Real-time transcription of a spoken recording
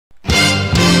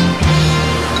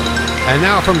And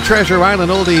now from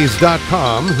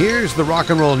TreasureIslandOldies.com, here's the rock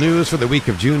and roll news for the week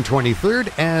of June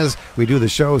 23rd as we do the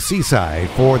show Seaside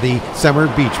for the Summer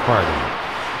Beach Party.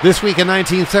 This week in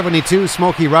 1972,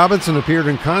 Smokey Robinson appeared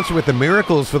in concert with the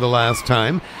Miracles for the last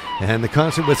time, and the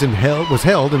concert was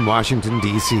held in Washington,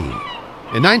 D.C.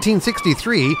 In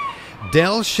 1963,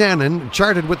 Del Shannon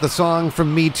charted with the song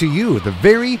From Me to You, the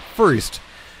very first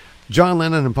John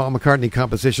Lennon and Paul McCartney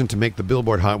composition to make the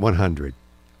Billboard Hot 100.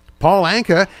 Paul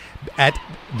Anka, at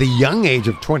the young age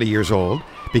of 20 years old,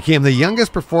 became the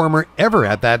youngest performer ever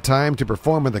at that time to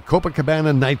perform at the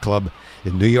Copacabana nightclub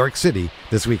in New York City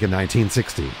this week in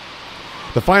 1960.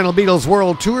 The final Beatles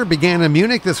World Tour began in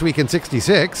Munich this week in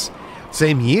 66.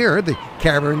 Same year, the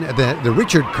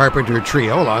Richard Carpenter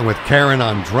Trio, along with Karen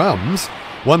on drums,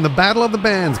 won the Battle of the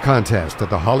Bands contest at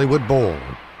the Hollywood Bowl.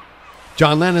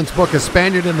 John Lennon's book A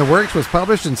Spaniard in the Works was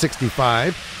published in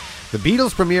 65. The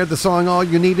Beatles premiered the song All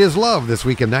You Need Is Love this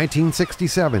week in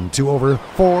 1967 to over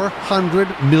 400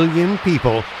 million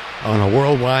people on a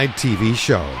worldwide TV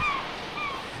show.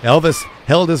 Elvis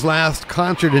held his last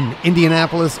concert in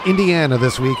Indianapolis, Indiana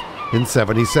this week in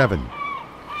 77.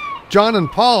 John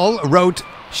and Paul wrote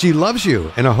She Loves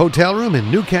You in a hotel room in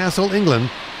Newcastle, England,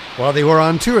 while they were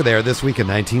on tour there this week in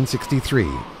 1963.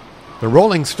 The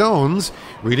Rolling Stones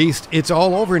released It's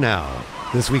All Over Now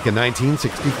this week in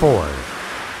 1964.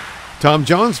 Tom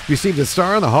Jones received a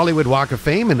star on the Hollywood Walk of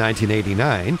Fame in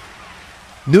 1989.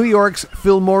 New York's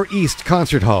Fillmore East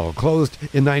Concert Hall closed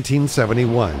in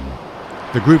 1971.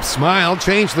 The group Smile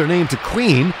changed their name to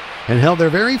Queen and held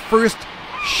their very first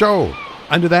show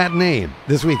under that name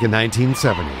this week in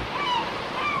 1970.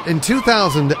 In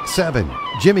 2007,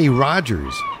 Jimmy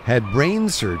Rogers had brain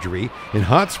surgery in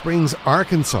Hot Springs,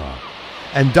 Arkansas,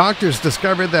 and doctors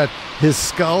discovered that his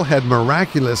skull had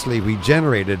miraculously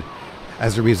regenerated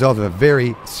as a result of a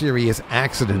very serious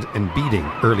accident and beating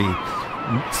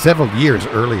several years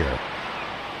earlier.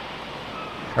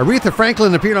 Aretha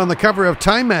Franklin appeared on the cover of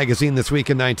Time magazine this week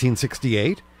in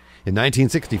 1968. In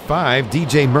 1965,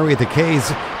 DJ Murray the K's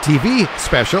TV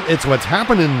special, It's What's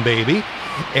Happenin', Baby,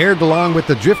 aired along with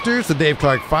the Drifters, the Dave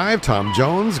Clark Five, Tom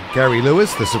Jones, Gary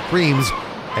Lewis, the Supremes,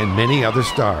 and many other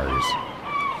stars.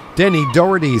 Denny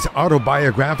Doherty's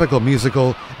autobiographical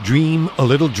musical, Dream a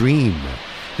Little Dream,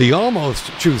 the almost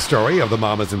true story of the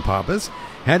Mamas and Papas,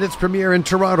 had its premiere in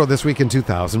Toronto this week in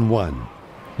 2001.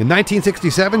 In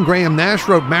 1967, Graham Nash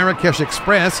wrote Marrakesh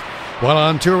Express while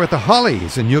on tour with the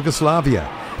Hollies in Yugoslavia,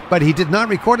 but he did not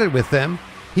record it with them.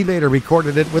 He later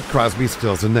recorded it with Crosby,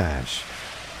 Stills and Nash.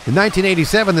 In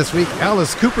 1987 this week,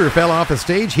 Alice Cooper fell off a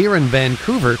stage here in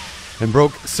Vancouver and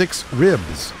broke 6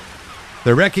 ribs.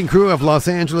 The wrecking crew of Los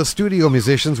Angeles studio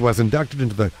musicians was inducted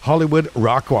into the Hollywood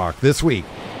Rock Walk this week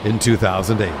in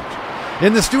 2008.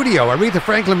 In the studio, Aretha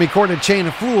Franklin recorded Chain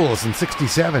of Fools in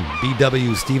 67.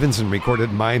 B.W. Stevenson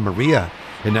recorded My Maria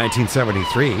in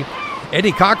 1973.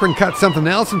 Eddie Cochran cut Something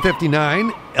Else in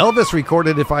 59. Elvis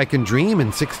recorded If I Can Dream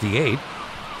in 68.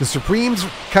 The Supremes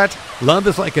cut Love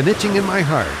Is Like an Itching in My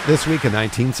Heart this week in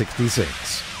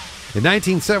 1966. In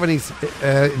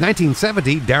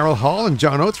 1970, Daryl Hall and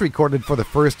John Oates recorded for the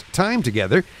first time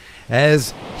together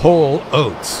as Whole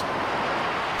Oates.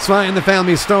 Sly and the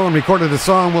Family Stone recorded a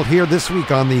song we'll hear this week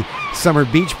on the Summer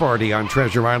Beach Party on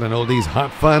Treasure Island Oldies,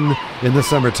 Hot Fun in the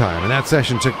Summertime. And that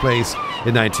session took place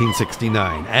in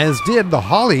 1969, as did the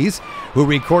Hollies, who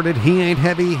recorded He Ain't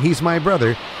Heavy, He's My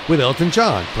Brother with Elton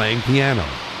John playing piano.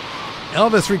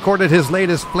 Elvis recorded his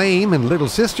latest Flame and Little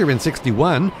Sister in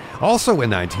 61, also in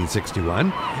 1961.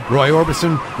 Roy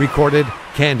Orbison recorded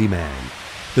Candyman.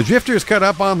 The Drifters cut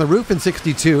Up on the Roof in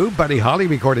 62. Buddy Holly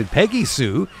recorded Peggy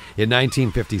Sue in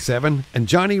 1957. And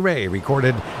Johnny Ray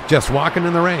recorded Just Walkin'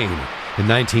 in the Rain in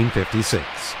 1956.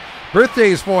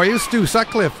 Birthdays for you. Stu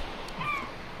Sutcliffe,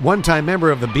 one-time member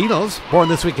of the Beatles, born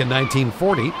this week in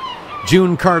 1940.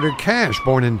 June Carter Cash,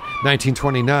 born in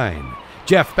 1929.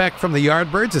 Jeff Beck from the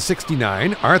Yardbirds is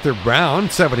 69. Arthur Brown,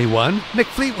 71. Mick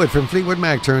Fleetwood from Fleetwood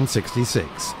Mac turned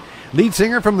 66. Lead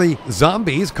singer from the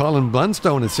Zombies, Colin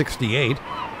Blunstone, is 68,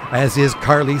 as is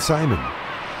Carly Simon.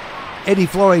 Eddie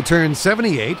Floyd turned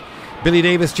 78. Billy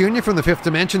Davis Jr. from the Fifth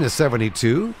Dimension is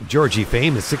 72. Georgie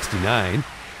Fame is 69.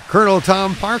 Colonel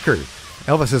Tom Parker,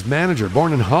 Elvis's manager,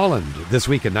 born in Holland this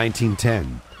week in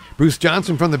 1910. Bruce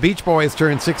Johnson from the Beach Boys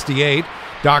turned 68.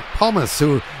 Doc Pomus,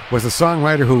 who was a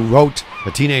songwriter who wrote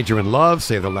A Teenager in Love,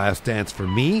 Save the Last Dance for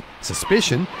Me,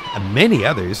 Suspicion, and many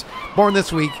others, born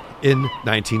this week in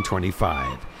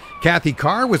 1925. Kathy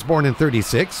Carr was born in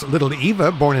 36. Little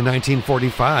Eva, born in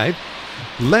 1945.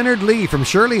 Leonard Lee from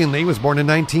Shirley and Lee was born in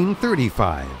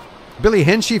 1935. Billy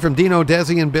Henshey from Dino,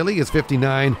 Desi, and Billy is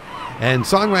 59. And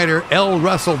songwriter L.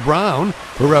 Russell Brown,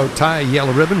 who wrote Tie a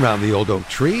Yellow Ribbon Round the Old Oak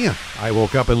Tree, I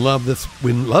Woke Up and Loved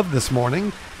This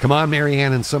Morning, Come On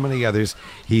Marianne, and so many others,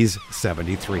 he's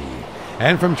 73.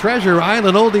 And from Treasure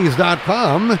Island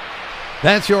Oldies.com,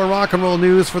 that's your rock and roll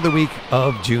news for the week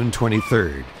of June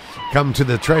 23rd. Come to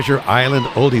the Treasure Island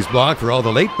Oldies blog for all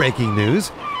the late-breaking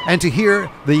news. And to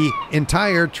hear the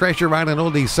entire Treasure Island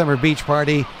Oldies Summer Beach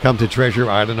Party, come to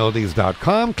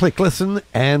TreasureIslandOldies.com, click Listen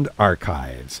and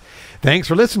Archives. Thanks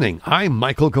for listening. I'm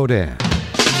Michael Godin.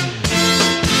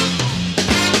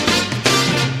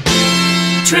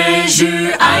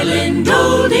 Treasure Island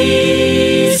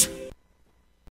Oldies.